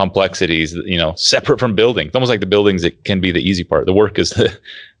and complexities, separate from building. It's almost like the buildings, it can be the easy part. The work is the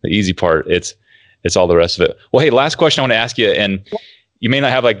easy part. It's all the rest of it. Well, hey, last question I want to ask you, and you may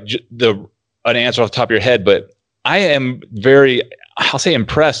not have like an answer off the top of your head, but I am very, I'll say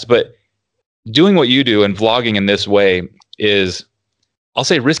impressed, but doing what you do and vlogging in this way is, I'll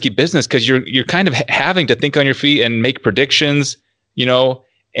say risky business, because you're kind of having to think on your feet and make predictions,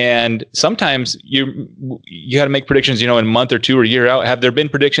 and sometimes you got to make predictions, in a month or two or a year out. Have there been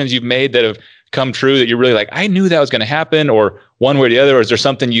predictions you've made that have come true that you're really like, I knew that was going to happen, or one way or the other? Or is there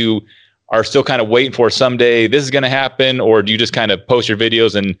something you are still kind of waiting for someday this is going to happen? Or do you just kind of post your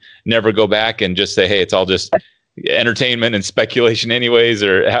videos and never go back and just say, hey, it's all just entertainment and speculation anyways?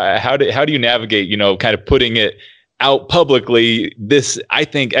 Or how do you navigate, kind of putting it out publicly? This, I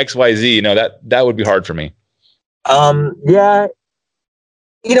think XYZ, that would be hard for me. Yeah.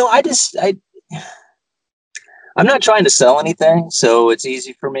 I'm not trying to sell anything, so it's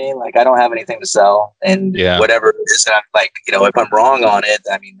easy for me. Like, I don't have anything to sell, and whatever it is, I'm like, if I'm wrong on it,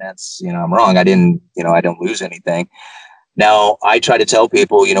 I mean, that's, I'm wrong. I don't lose anything. Now, I try to tell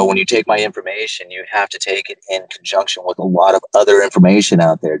people, when you take my information, you have to take it in conjunction with a lot of other information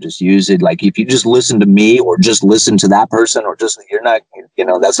out there. Just use it. Like, if you just listen to me or just listen to that person, or just, you're not,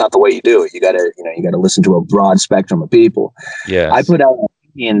 that's not the way you do it. You gotta listen to a broad spectrum of people. Yeah. I put out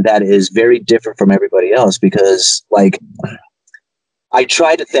and that is very different from everybody else, because like I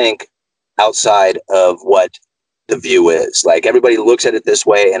try to think outside of what the view is. Like, everybody looks at it this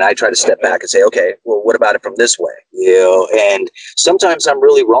way, and I try to step back and say, okay, well, what about it from this way? You know, and sometimes I'm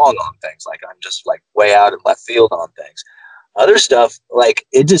really wrong on things. Like, I'm just like way out in left field on things. Other stuff, like,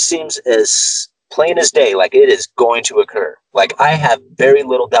 it just seems as plain as day, like it is going to occur. Like, I have very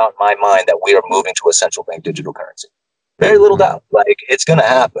little doubt in my mind that we are moving to a central bank digital currency. Very little doubt. Like, it's going to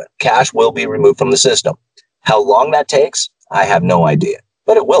happen. Cash will be removed from the system. How long that takes, I have no idea,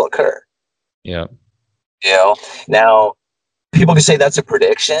 but it will occur. Yeah. You know, now people can say that's a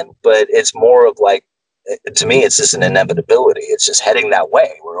prediction, but it's more of like, to me, it's just an inevitability. It's just heading that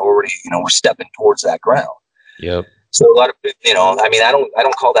way. We're already, we're stepping towards that ground. Yep. So a lot of, I mean, I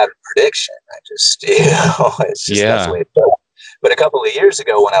don't call that a prediction. I just, it's just that's the way it goes. But a couple of years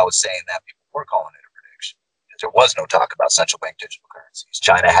ago, when I was saying that, people were calling it a prediction. There was no talk about central bank digital currencies.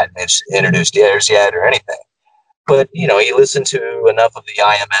 China hadn't introduced theirs yet or anything. But, you listen to enough of the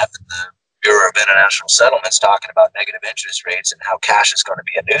IMF and the Bureau of International Settlements talking about negative interest rates and how cash is going to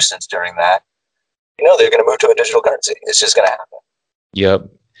be a nuisance during that. They're going to move to a digital currency. It's just going to happen. Yep.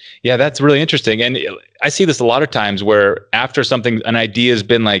 Yeah, that's really interesting. And I see this a lot of times where after an idea has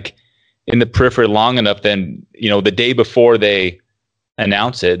been like in the periphery long enough, then, the day before they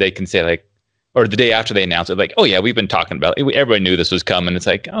announce it, they can say like, or the day after they announce it, like, oh yeah, we've been talking about it. Everybody knew this was coming. It's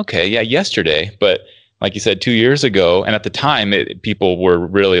like, okay, yeah, yesterday. But like you said, 2 years ago, and at the time, people were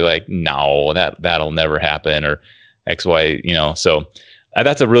really like, no, that'll never happen, or X, Y, So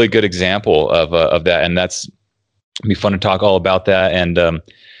that's a really good example of that, and it'd be fun to talk all about that. And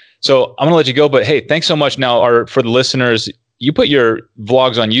so I'm gonna let you go, but hey, thanks so much. Now, for the listeners, you put your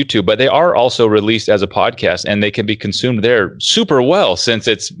vlogs on YouTube, but they are also released as a podcast, and they can be consumed there super well since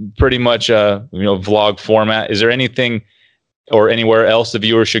it's pretty much a vlog format. Is there anything or anywhere else the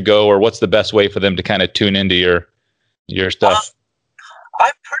viewers should go, or what's the best way for them to kind of tune into your stuff?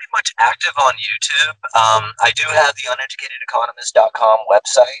 I'm pretty much active on YouTube. I do have the uneducatedeconomist.com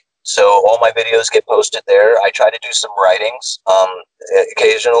website, so all my videos get posted there. I try to do some writings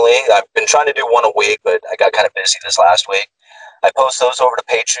occasionally. I've been trying to do one a week, but I got kind of busy this last week. I post those over to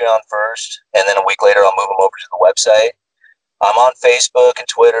Patreon first, and then a week later I'll move them over to the website. I'm on Facebook and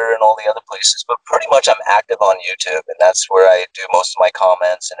Twitter and all the other places, but pretty much I'm active on YouTube, and that's where I do most of my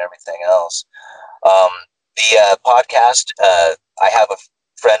comments and everything else. The podcast, I have a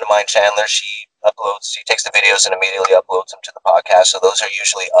friend of mine, Chandler. She takes the videos and immediately uploads them to the podcast. So those are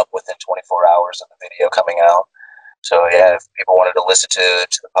usually up within 24 hours of the video coming out. So yeah, if people wanted to listen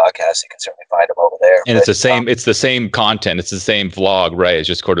to the podcast, you can certainly find them over there. And it's the same content. It's the same vlog, right? It's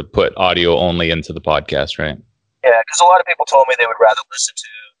just sort of put audio only into the podcast, right? Yeah, because a lot of people told me they would rather listen to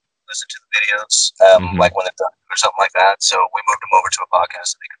the videos, like when they're done or something like that. So we moved them over to a podcast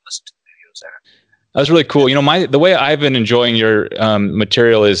so they can listen to the videos there. That's really cool. The way I've been enjoying your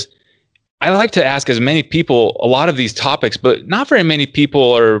material is I like to ask as many people a lot of these topics, but not very many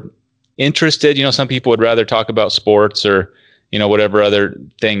people are interested. Some people would rather talk about sports or, whatever other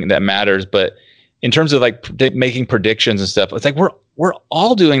thing that matters. But in terms of like making predictions and stuff, it's like we're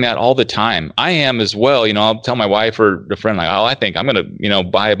all doing that all the time. I am as well. I'll tell my wife or a friend like, oh, I think I'm going to,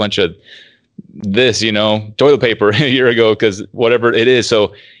 buy a bunch of this, toilet paper a year ago because whatever it is.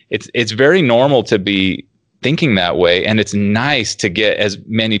 So it's very normal to be thinking that way. And it's nice to get as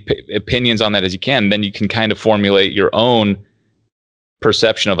many opinions on that as you can. Then you can kind of formulate your own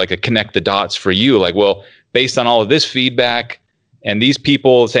perception of like a connect the dots for you. Like, well, based on all of this feedback and these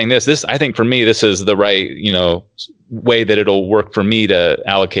people saying this, I think for me, this is the right, way that it'll work for me to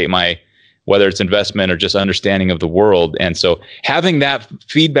allocate my, whether it's investment or just understanding of the world. And so having that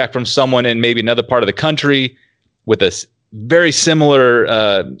feedback from someone in maybe another part of the country with a very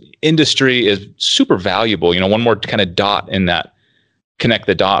similar industry is super valuable. One more kind of dot in that connect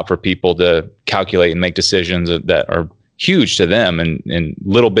the dot for people to calculate and make decisions that are huge to them, and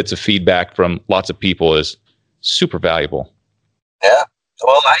little bits of feedback from lots of people is super valuable. Yeah.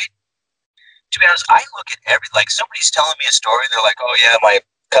 Well, to be honest, I look at somebody's telling me a story. They're like, oh yeah, my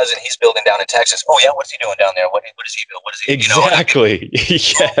cousin, he's building down in Texas. Oh yeah, what's he doing down there? What does he build? What is he? Exactly.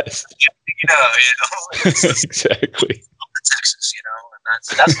 Yes. Exactly. Texas,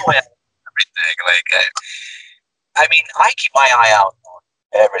 and that's the way I do everything. I mean, I keep my eye out on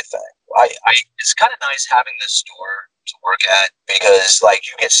everything. It's kind of nice having this store to work at because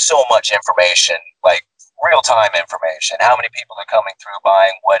you get so much information, real time information. How many people are coming through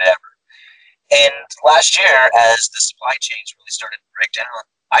buying whatever. And last year, as the supply chains really started to break down,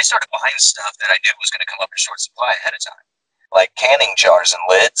 I started buying stuff that I knew was going to come up in short supply ahead of time, like canning jars and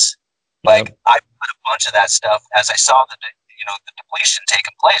lids. I bought a bunch of that stuff as I saw the depletion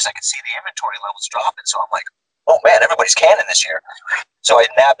taking place. I could see the inventory levels dropping. So I'm like, oh man, everybody's canning this year. So I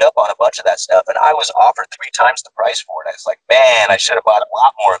nabbed up on a bunch of that stuff, and I was offered 3 times the price for it. I was like, man, I should have bought a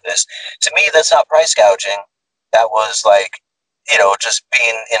lot more of this. To me, that's not price gouging. That was like, just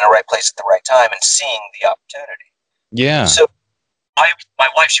being in the right place at the right time and seeing the opportunity. Yeah. So my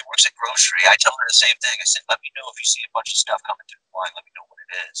wife, she works at grocery. I tell her the same thing. I said, let me know if you see a bunch of stuff coming through the line. Let me know what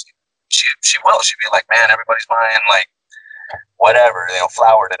it is. She will. She'd be like, man, everybody's buying like whatever,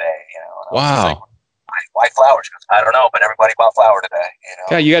 flour today. Wow. Why flour? She goes, I don't know, but everybody bought flour today.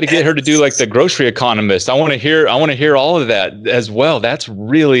 Yeah, you got to get her to do like the grocery economist. I want to hear all of that as well. That's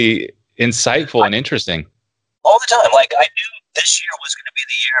really insightful and interesting. All the time. Like I knew this year was going to be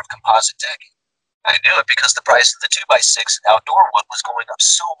the year of composite decking. I knew it because the price of the 2x6 outdoor wood was going up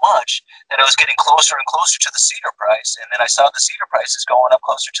so much that it was getting closer and closer to the cedar price. And then I saw the cedar prices going up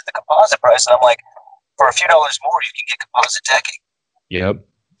closer to the composite price. And I'm like, for a few dollars more, you can get composite decking. Yep.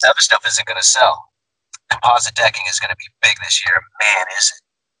 The other stuff isn't going to sell. Composite decking is going to be big this year. Man, is it?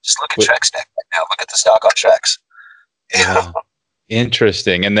 Just look at Trex deck right now. Look at the stock on Trex. Yeah.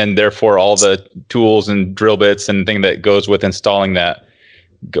 Interesting. And then therefore all the tools and drill bits and thing that goes with installing that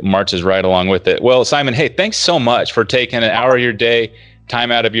marches right along with it. Well, Simon, hey, thanks so much for taking an hour of your day,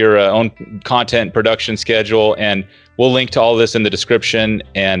 time out of your own content production schedule. And we'll link to all this in the description.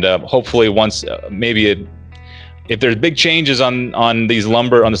 And hopefully once if there's big changes on this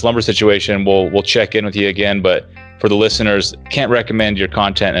lumber situation, we'll check in with you again. But for the listeners, can't recommend your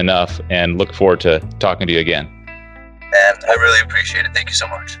content enough, and look forward to talking to you again. And I really appreciate it. Thank you so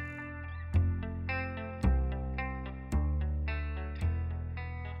much.